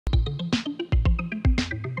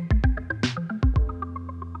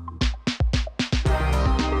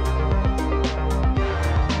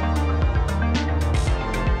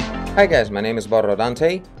Hi guys, my name is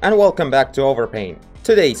Dante, and welcome back to Overpaint.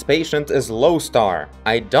 Today's patient is Lowstar.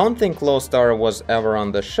 I don't think Lowstar was ever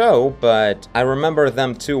on the show, but I remember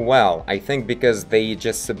them too well, I think because they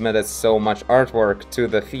just submitted so much artwork to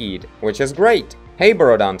the feed, which is great. Hey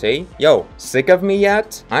Dante, yo, sick of me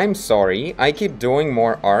yet? I'm sorry, I keep doing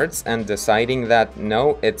more arts and deciding that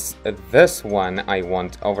no, it's this one I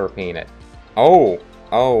want overpainted.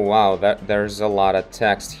 Oh wow, there's a lot of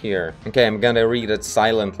text here. Okay, I'm gonna read it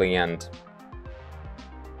silently and...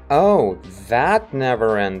 Oh, that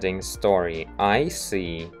never-ending story. I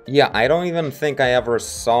see. Yeah, I don't even think I ever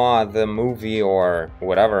saw the movie or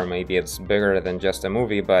whatever, maybe it's bigger than just a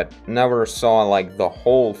movie, but never saw like the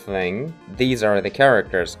whole thing. These are the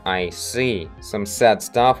characters. I see. Some sad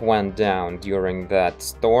stuff went down during that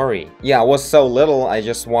story. Yeah, I was so little, I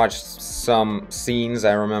just watched some scenes.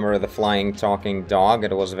 I remember the flying talking dog,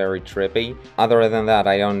 it was very trippy. Other than that,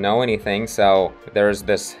 I don't know anything, so there's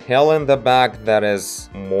this hill in the back that is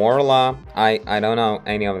Rolla. I don't know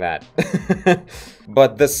any of that.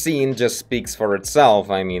 But the scene just speaks for itself.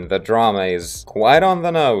 I mean, the drama is quite on the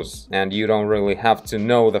nose, and you don't really have to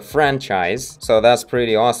know the franchise, so that's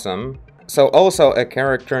pretty awesome. So also a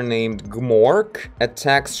character named Gmork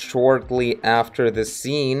attacks shortly after the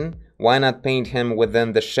scene. Why not paint him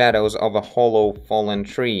within the shadows of a hollow fallen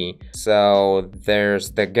tree? So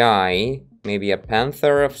there's the guy. Maybe a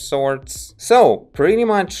panther of sorts. So, pretty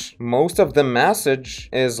much most of the message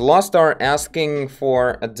is Lowstar asking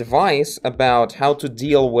for advice about how to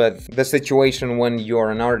deal with the situation when you're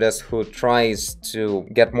an artist who tries to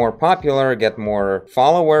get more popular, get more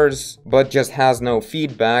followers, but just has no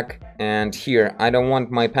feedback. And here, I don't want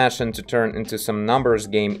my passion to turn into some numbers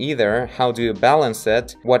game either. How do you balance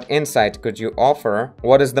it? What insight could you offer?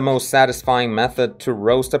 What is the most satisfying method to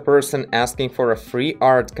roast a person asking for a free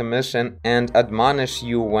art commission and admonish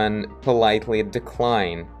you when politely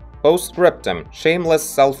decline? Postscriptum, shameless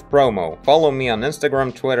self-promo. Follow me on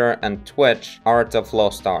Instagram, Twitter, and Twitch, Art of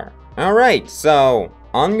Lowstar. Alright, so...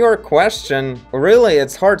 on your question, really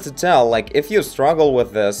it's hard to tell, like if you struggle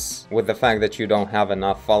with this, with the fact that you don't have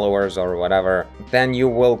enough followers or whatever, then you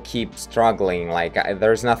will keep struggling, like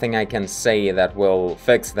there's nothing I can say that will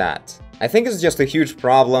fix that. I think it's just a huge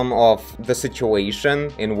problem of the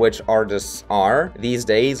situation in which artists are these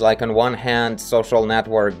days. Like on one hand, social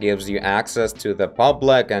network gives you access to the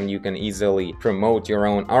public and you can easily promote your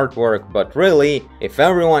own artwork, but really, if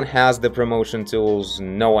everyone has the promotion tools,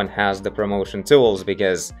 no one has the promotion tools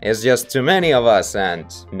because it's just too many of us and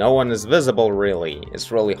no one is visible really.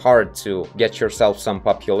 It's really hard to get yourself some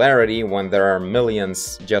popularity when there are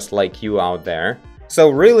millions just like you out there. So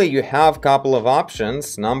really you have a couple of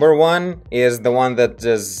options. Number one is the one that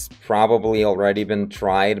has probably already been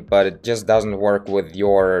tried, but it just doesn't work with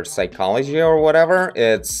your psychology or whatever.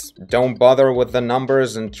 It's don't bother with the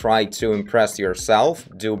numbers and try to impress yourself.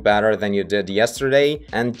 Do better than you did yesterday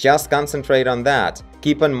and just concentrate on that.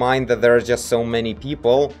 Keep in mind that there are just so many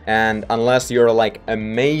people and unless you're like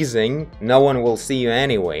amazing, no one will see you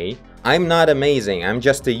anyway. I'm not amazing, I'm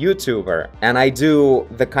just a YouTuber, and I do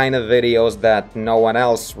the kind of videos that no one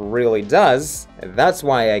else really does. That's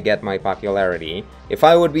why I get my popularity. If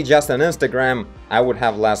I would be just on Instagram, I would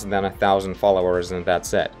have less than 1,000 followers and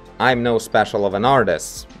that's it. I'm no special of an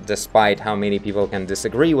artist. Despite how many people can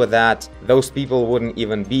disagree with that, those people wouldn't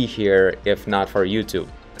even be here if not for YouTube.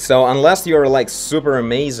 So unless you're like super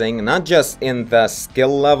amazing, not just in the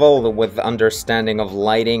skill level with understanding of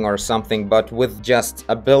lighting or something, but with just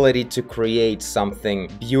ability to create something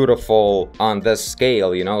beautiful on this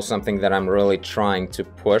scale, you know, something that I'm really trying to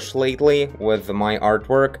push lately with my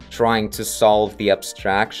artwork, trying to solve the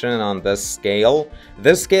abstraction on this scale.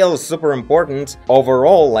 This scale is super important.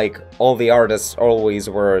 Overall, like all the artists always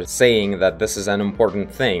were saying that this is an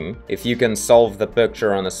important thing. If you can solve the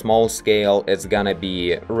picture on a small scale, it's gonna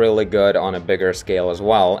be really good on a bigger scale as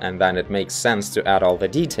well, and then it makes sense to add all the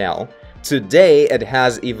detail. Today, it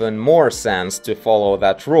has even more sense to follow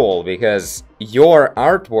that rule, because your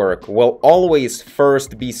artwork will always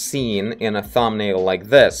first be seen in a thumbnail like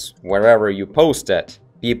this, wherever you post it.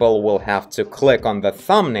 People will have to click on the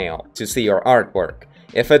thumbnail to see your artwork.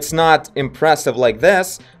 If it's not impressive like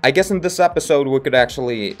this, I guess in this episode we could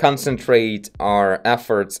actually concentrate our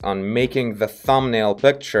efforts on making the thumbnail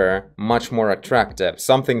picture much more attractive,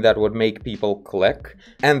 something that would make people click.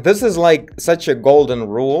 And this is like such a golden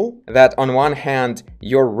rule that on one hand,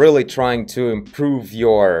 you're really trying to improve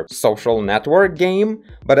your social network game,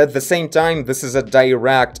 but at the same time, this is a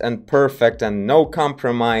direct and perfect and no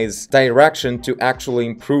compromise direction to actually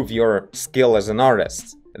improve your skill as an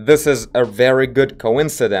artist. This is a very good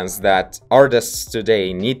coincidence that artists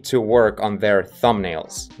today need to work on their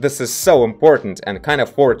thumbnails. This is so important and kind of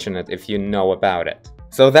fortunate if you know about it.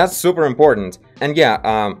 So that's super important. And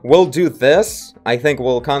yeah, we'll do this. I think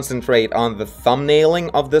we'll concentrate on the thumbnailing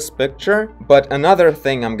of this picture. But another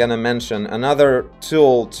thing I'm gonna mention, another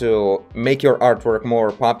tool to make your artwork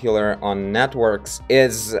more popular on networks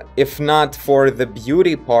is, if not for the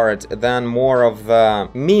beauty part, then more of the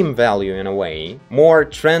meme value in a way. More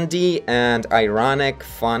trendy and ironic,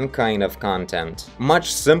 fun kind of content.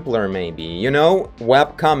 Much simpler maybe. You know,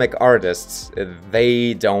 webcomic artists,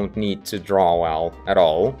 they don't need to draw well at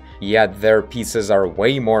all. Yet their pieces are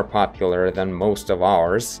way more popular than most of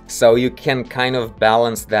ours. So you can kind of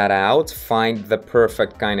balance that out, find the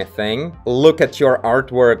perfect kind of thing. Look at your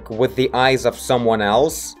artwork with the eyes of someone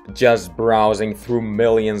else, just browsing through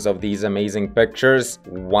millions of these amazing pictures.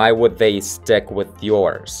 Why would they stick with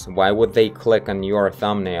yours? Why would they click on your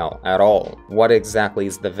thumbnail at all? What exactly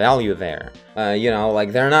is the value there? You know,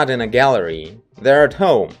 like, they're not in a gallery. They're at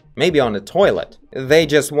home, maybe on the toilet. They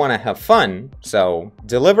just want to have fun, so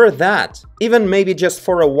deliver that. Even maybe just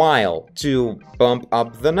for a while, to bump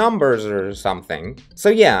up the numbers or something. So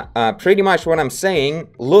yeah, pretty much what I'm saying,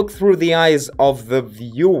 look through the eyes of the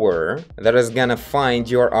viewer that is gonna find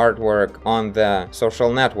your artwork on the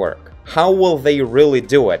social network. How will they really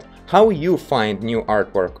do it? How you find new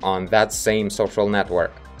artwork on that same social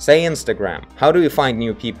network? Say Instagram. How do you find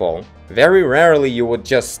new people? Very rarely you would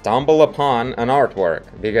just stumble upon an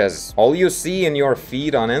artwork, because all you see in your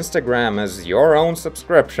feed on Instagram is your own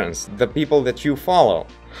subscriptions, the people that you follow.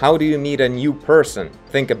 How do you meet a new person?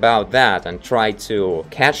 Think about that and try to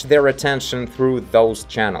catch their attention through those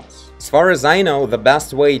channels. As far as I know, the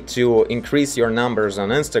best way to increase your numbers on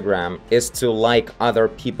Instagram is to like other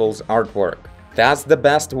people's artwork. That's the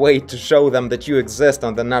best way to show them that you exist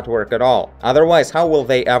on the network at all. Otherwise, how will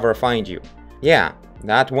they ever find you? Yeah,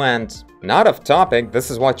 that went not off topic, this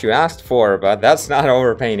is what you asked for, but that's not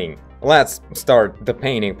overpainting. Let's start the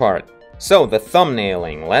painting part. So, the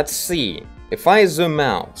thumbnailing, let's see. If I zoom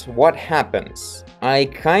out, what happens? I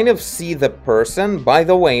kind of see the person. By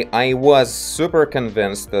the way, I was super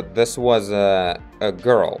convinced that this was a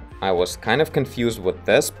girl. I was kind of confused with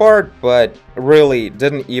this part, but really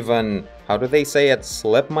didn't even, how do they say it,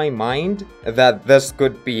 slip my mind that this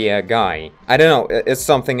could be a guy. I don't know, it's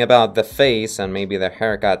something about the face and maybe the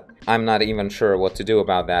haircut. I'm not even sure what to do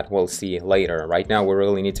about that, we'll see later. Right now we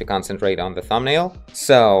really need to concentrate on the thumbnail.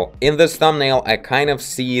 So, in this thumbnail I kind of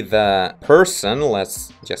see the person,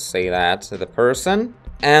 let's just say that, the person.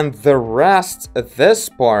 And the rest, this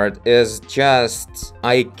part is just,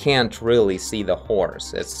 I can't really see the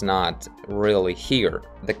horse, it's not really here.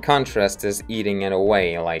 The contrast is eating it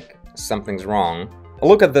away, like something's wrong.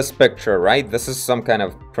 Look at this picture, right? This is some kind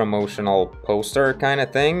of promotional poster kind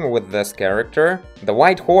of thing with this character. The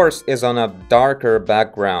white horse is on a darker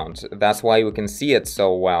background, that's why we can see it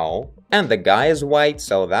so well. And the guy is white,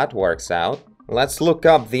 so that works out. Let's look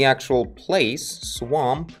up the actual place,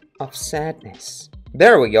 Swamp of Sadness.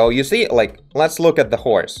 There we go, you see, like, let's look at the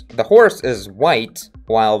horse. The horse is white,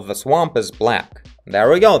 while the swamp is black. There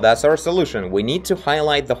we go, that's our solution. We need to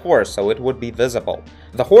highlight the horse so it would be visible.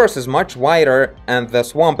 The horse is much whiter and the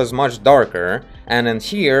swamp is much darker. And in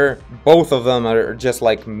here, both of them are just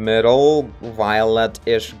like middle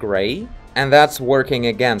violet-ish gray. And that's working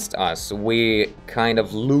against us. We kind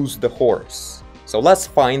of lose the horse. So let's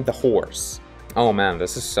find the horse. Oh man,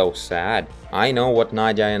 this is so sad. I know what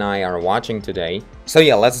Nadia and I are watching today. So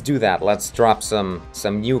yeah, let's do that. Let's drop some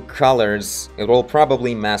new colors. It will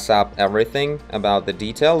probably mess up everything about the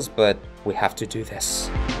details, but we have to do this.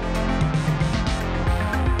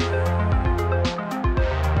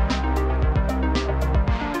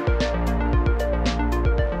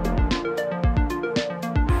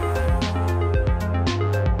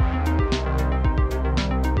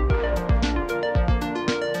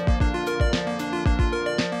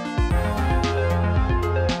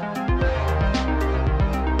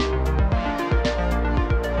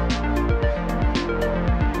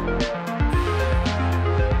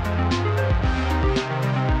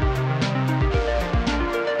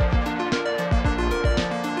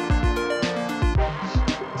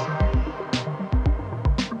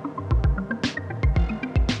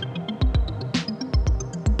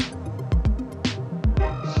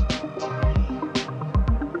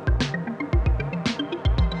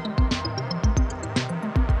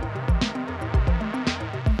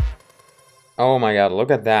 Oh my god,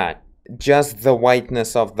 look at that. Just the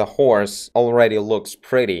whiteness of the horse already looks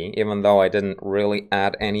pretty, even though I didn't really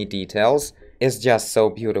add any details. It's just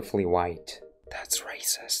so beautifully white. That's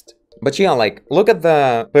racist. But yeah, like, look at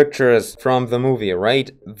the pictures from the movie, right?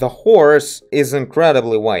 The horse is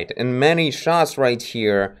incredibly white. In many shots right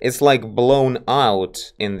here, it's like blown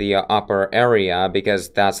out in the upper area because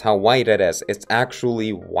that's how white it is. It's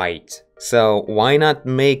actually white. So why not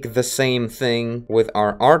make the same thing with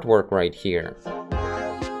our artwork right here?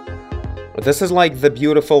 This is like the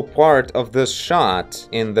beautiful part of this shot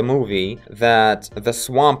in the movie, that the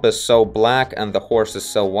swamp is so black and the horse is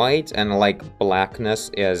so white, and like blackness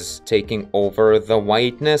is taking over the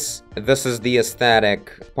whiteness. This is the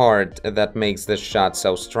aesthetic part that makes this shot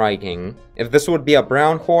so striking. If this would be a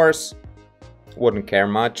brown horse, wouldn't care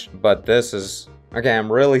much, but this is... Okay,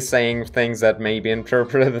 I'm really saying things that may be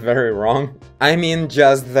interpreted very wrong. I mean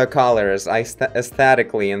just the colors,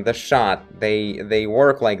 aesthetically in the shot, they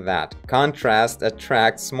work like that. Contrast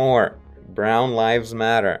attracts more. Brown lives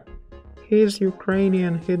matter. He's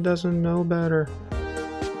Ukrainian, he doesn't know better.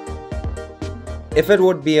 If it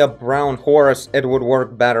would be a brown horse, it would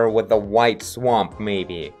work better with the white swamp,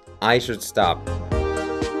 maybe. I should stop.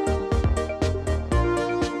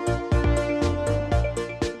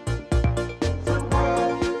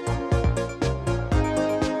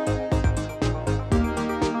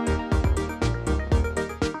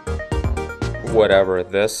 Whatever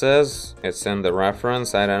this is, it's in the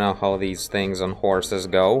reference. I don't know how these things on horses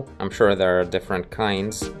go. I'm sure there are different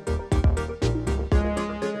kinds.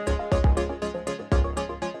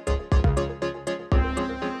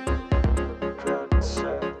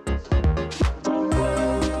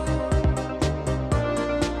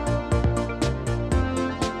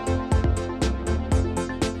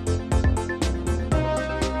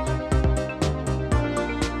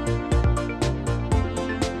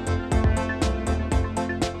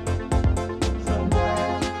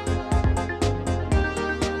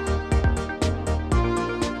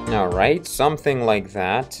 Alright, something like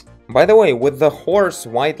that. By the way, with the horse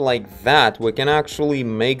white like that, we can actually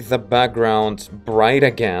make the background bright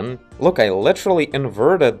again. Look, I literally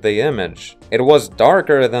inverted the image. It was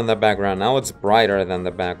darker than the background, now it's brighter than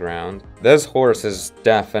the background. This horse is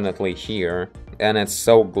definitely here, and it's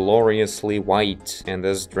so gloriously white in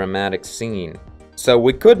this dramatic scene. So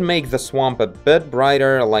we could make the swamp a bit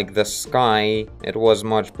brighter, like the sky. It was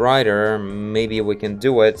much brighter, maybe we can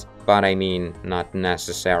do it, but I mean, not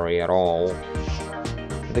necessary at all.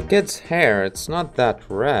 The kid's hair, it's not that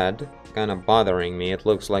red, kinda bothering me. It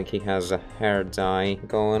looks like he has a hair dye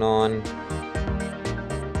going on.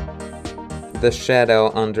 The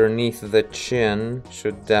shadow underneath the chin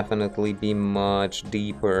should definitely be much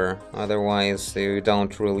deeper, otherwise you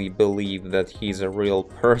don't really believe that he's a real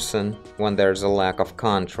person when there's a lack of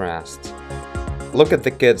contrast. Look at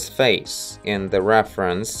the kid's face in the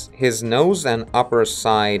reference. His nose and upper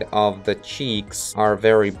side of the cheeks are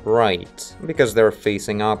very bright because they're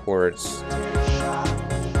facing upwards.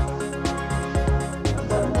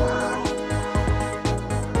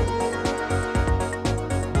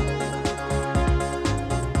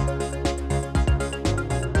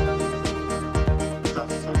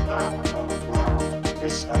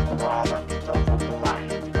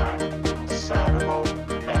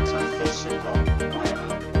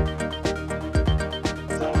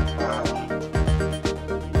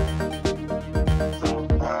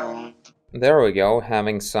 There we go,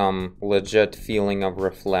 having some legit feeling of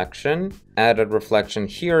reflection. Added reflection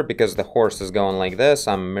here because the horse is going like this.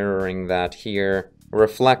 I'm mirroring that here.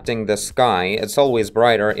 Reflecting the sky, it's always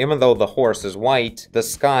brighter. Even though the horse is white, the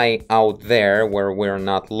sky out there where we're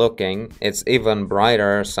not looking, it's even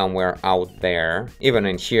brighter somewhere out there. Even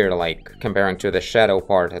in here, like, comparing to the shadow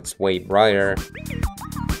part, it's way brighter.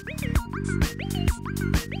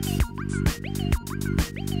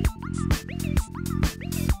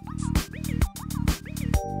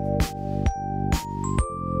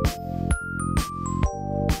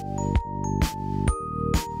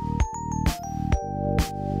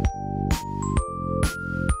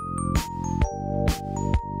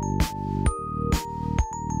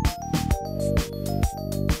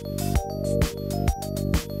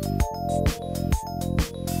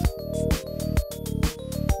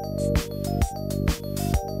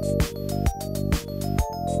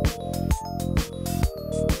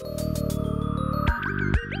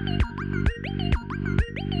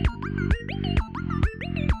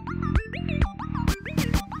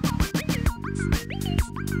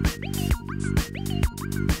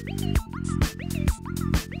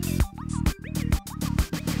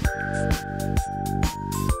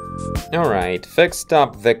 Alright, fixed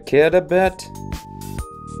up the kid a bit.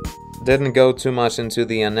 Didn't go too much into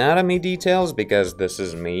the anatomy details because this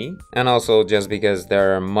is me, and also just because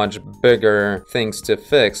there are much bigger things to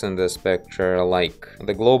fix in this picture, like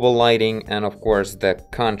the global lighting and of course the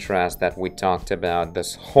contrast that we talked about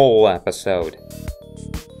this whole episode.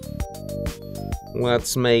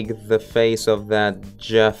 Let's make the face of that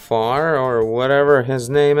Jafar, or whatever his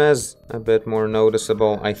name is, a bit more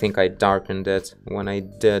noticeable. I think I darkened it when I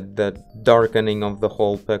did the darkening of the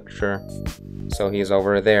whole picture. So he's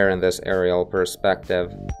over there in this aerial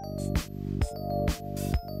perspective.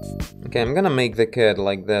 Okay, I'm gonna make the kid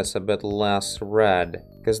like this, a bit less red.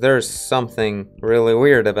 Because there's something really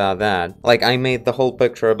weird about that. Like, I made the whole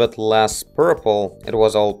picture a bit less purple. It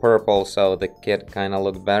was all purple, so the kid kinda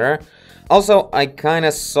looked better. Also, I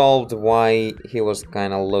kinda solved why he was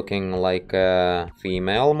kinda looking like a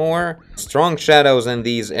female more. Strong shadows in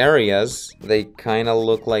these areas, they kinda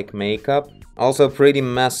look like makeup. Also pretty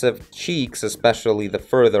massive cheeks, especially the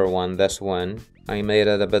further one, this one. I made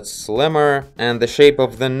it a bit slimmer, and the shape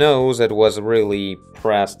of the nose, it was really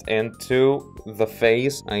pressed into the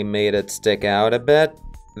face. I made it stick out a bit.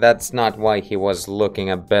 That's not why he was looking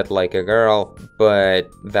a bit like a girl, but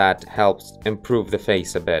that helps improve the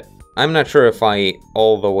face a bit. I'm not sure if I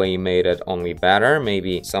all the way made it only better,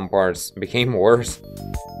 maybe some parts became worse.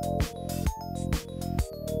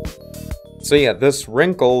 So yeah, this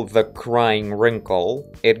wrinkle, the crying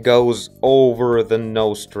wrinkle, it goes over the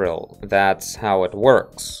nostril. That's how it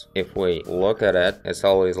works. If we look at it, it's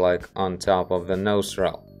always like on top of the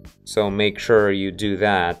nostril. So make sure you do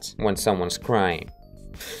that when someone's crying.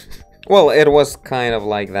 Well, it was kind of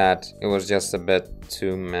like that. It was just a bit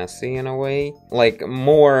too messy in a way. Like,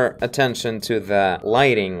 more attention to the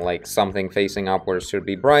lighting, like something facing upwards should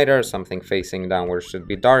be brighter, something facing downwards should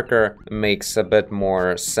be darker. Makes a bit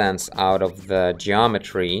more sense out of the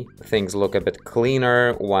geometry. Things look a bit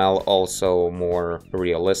cleaner, while also more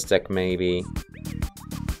realistic maybe.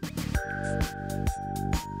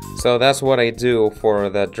 So that's what I do for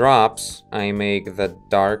the drops. I make the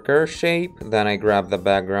darker shape, then I grab the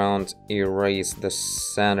background, erase the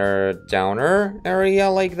center downer area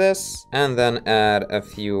like this, and then add a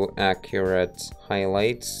few accurate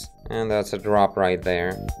highlights. And that's a drop right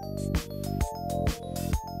there.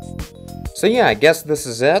 So yeah, I guess this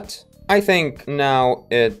is it. I think now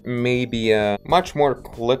it may be a much more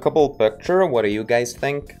clickable picture. What do you guys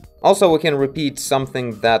think? Also, we can repeat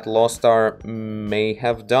something that Lostar may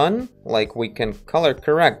have done, like we can color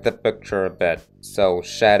correct the picture a bit. So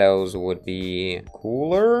shadows would be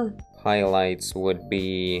cooler, highlights would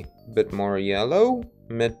be a bit more yellow,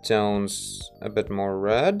 midtones a bit more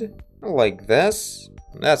red, like this.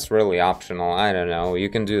 That's really optional, I don't know,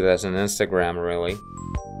 you can do this on Instagram really.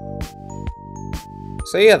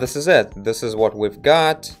 So yeah, this is it. This is what we've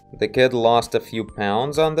got. The kid lost a few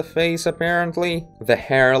pounds on the face, apparently. The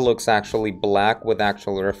hair looks actually black with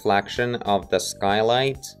actual reflection of the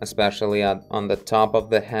skylight. Especially on the top of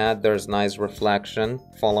the head, there's nice reflection,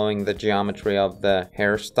 following the geometry of the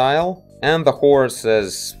hairstyle. And the horse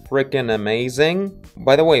is freaking amazing.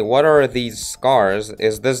 By the way, what are these scars?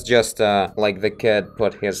 Is this just like the kid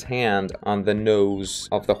put his hand on the nose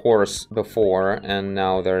of the horse before and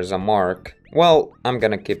now there's a mark? Well, I'm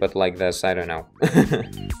gonna keep it like this, I don't know.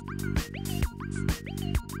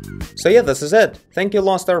 So yeah, this is it. Thank you,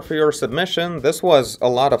 Lostar, for your submission. This was a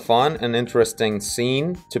lot of fun, an interesting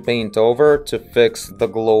scene to paint over, to fix the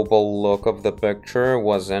global look of the picture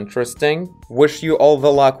was interesting. Wish you all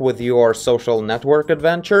the luck with your social network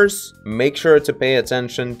adventures. Make sure to pay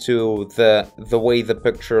attention to the way the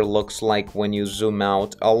picture looks like when you zoom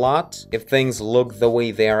out a lot. If things look the way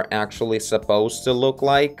they are actually supposed to look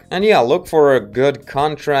like. And yeah, look for a good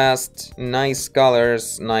contrast, nice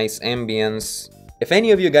colors, nice ambience. If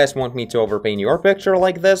any of you guys want me to overpaint your picture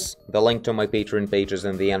like this, the link to my Patreon page is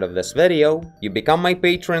in the end of this video. You become my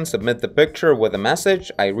patron, submit the picture with a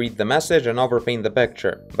message, I read the message and overpaint the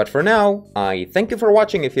picture. But for now, I thank you for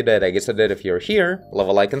watching if you did, I guess I did if you're here. Leave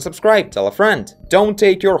a like and subscribe, tell a friend. Don't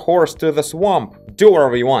take your horse to the swamp, do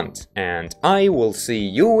whatever you want. And I will see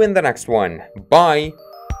you in the next one. Bye!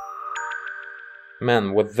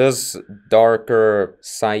 Man, with this darker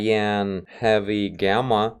cyan heavy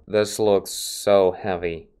gamma, this looks so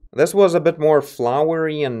heavy. This was a bit more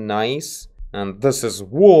flowery and nice, and this is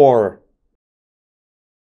war!